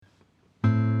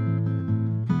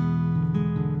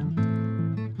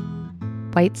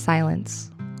White Silence.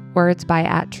 Words by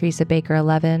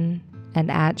 @TeresaBaker11 and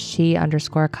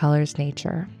 @she_colors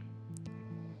nature.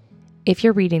 If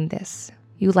you're reading this,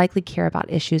 you likely care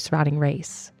about issues surrounding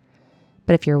race.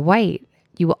 But if you're white,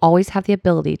 you will always have the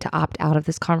ability to opt out of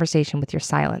this conversation with your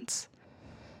silence.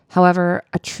 However,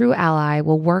 a true ally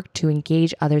will work to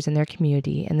engage others in their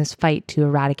community in this fight to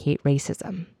eradicate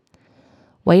racism.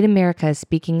 White America is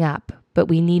speaking up, but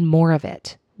we need more of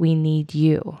it. We need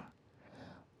you.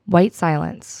 White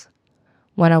Silence.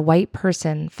 When a white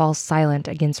person falls silent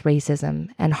against racism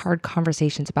and hard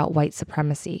conversations about white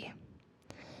supremacy.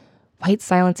 White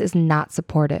silence is not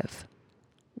supportive.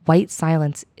 White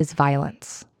silence is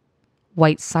violence.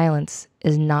 White silence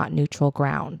is not neutral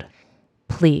ground.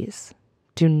 Please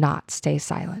do not stay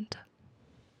silent.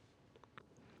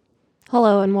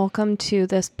 Hello and welcome to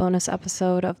this bonus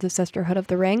episode of the Sisterhood of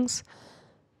the Rings.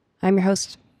 I'm your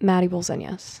host, Maddie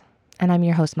Bolzenius. And I'm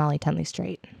your host, Molly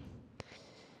Tenley-Straight.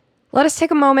 Let us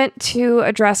take a moment to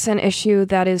address an issue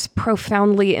that is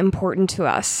profoundly important to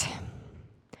us.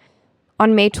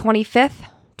 On May 25th,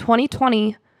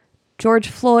 2020, George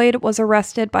Floyd was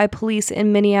arrested by police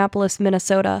in Minneapolis,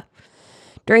 Minnesota.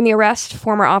 During the arrest,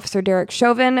 former officer Derek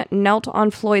Chauvin knelt on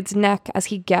Floyd's neck as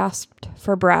he gasped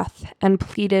for breath and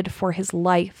pleaded for his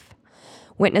life.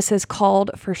 Witnesses called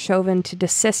for Chauvin to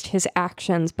desist his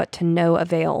actions, but to no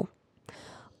avail.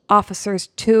 Officers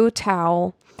Tu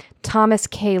Tao, Thomas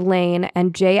K. Lane,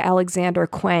 and J. Alexander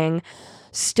Quang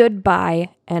stood by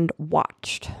and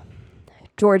watched.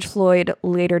 George Floyd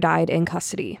later died in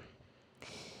custody.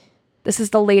 This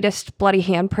is the latest bloody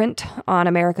handprint on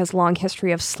America's long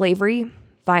history of slavery,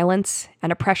 violence,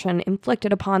 and oppression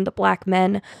inflicted upon the Black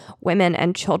men, women,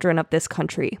 and children of this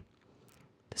country.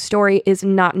 The story is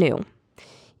not new.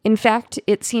 In fact,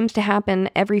 it seems to happen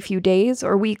every few days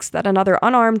or weeks that another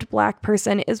unarmed Black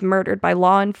person is murdered by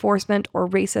law enforcement or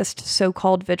racist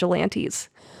so-called vigilantes.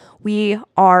 We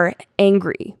are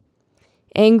angry.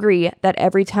 Angry that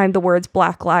every time the words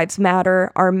Black Lives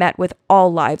Matter are met with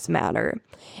All Lives Matter.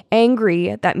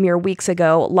 Angry that mere weeks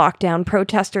ago, lockdown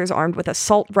protesters armed with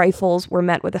assault rifles were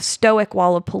met with a stoic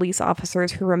wall of police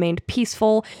officers who remained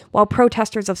peaceful, while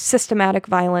protesters of systematic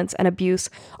violence and abuse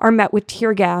are met with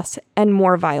tear gas and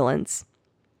more violence.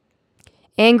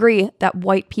 Angry that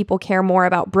white people care more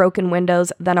about broken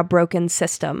windows than a broken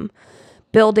system.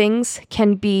 Buildings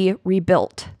can be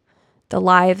rebuilt. The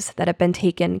lives that have been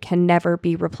taken can never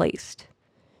be replaced.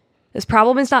 This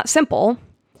problem is not simple.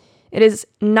 It is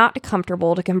not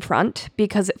comfortable to confront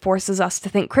because it forces us to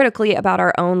think critically about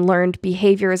our own learned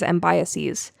behaviors and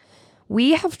biases.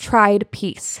 We have tried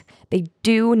peace. They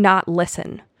do not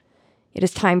listen. It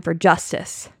is time for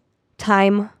justice.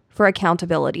 Time for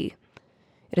accountability.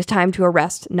 It is time to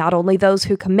arrest not only those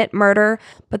who commit murder,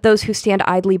 but those who stand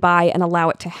idly by and allow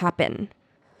it to happen.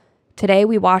 Today,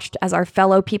 we watched as our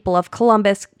fellow people of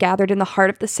Columbus gathered in the heart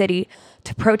of the city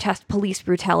to protest police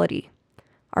brutality.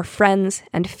 Our friends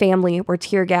and family were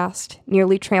tear-gassed,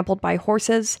 nearly trampled by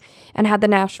horses, and had the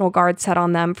National Guard set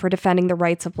on them for defending the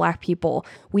rights of Black people.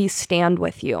 We stand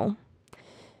with you.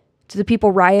 To the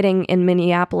people rioting in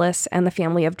Minneapolis and the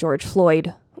family of George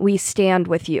Floyd, we stand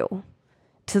with you.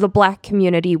 To the Black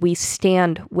community, we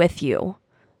stand with you.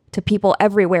 To people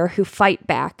everywhere who fight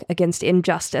back against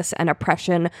injustice and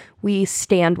oppression, we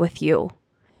stand with you.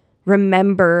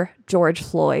 Remember George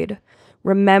Floyd.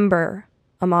 Remember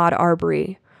Ahmaud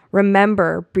Arbery.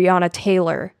 Remember Breonna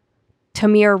Taylor,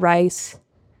 Tamir Rice,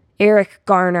 Eric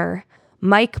Garner,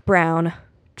 Mike Brown,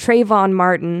 Trayvon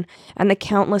Martin, and the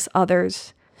countless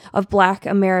others of Black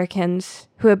Americans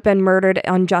who have been murdered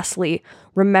unjustly.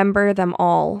 Remember them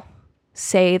all.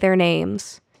 Say their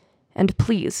names. And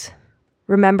please,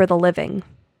 remember the living.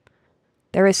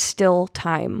 There is still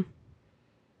time.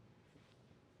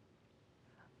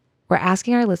 We're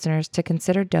asking our listeners to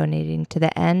consider donating to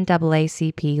the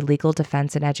NAACP Legal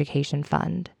Defense and Education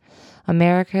Fund,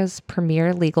 America's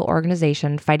premier legal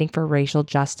organization fighting for racial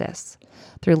justice.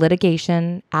 Through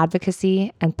litigation,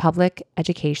 advocacy, and public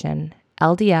education,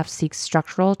 LDF seeks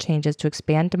structural changes to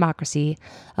expand democracy,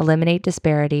 eliminate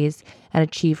disparities, and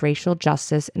achieve racial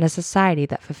justice in a society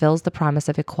that fulfills the promise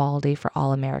of equality for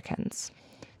all Americans.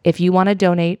 If you want to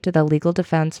donate to the Legal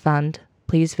Defense Fund,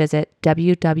 please visit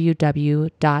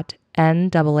www.naacpldf.org.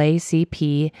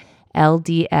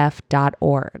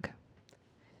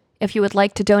 If you would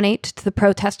like to donate to the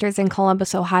protesters in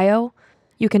Columbus, Ohio,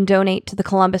 you can donate to the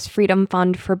Columbus Freedom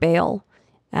Fund for bail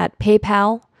at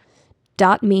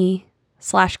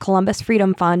paypal.me/Columbus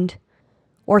Freedom Fund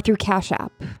or through Cash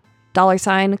App,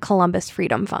 $Columbus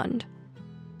Freedom Fund.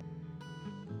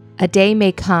 A day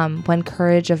may come when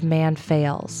courage of man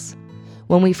fails,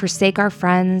 when we forsake our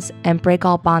friends and break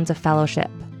all bonds of fellowship.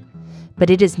 But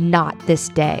it is not this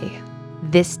day.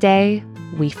 This day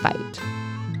we fight.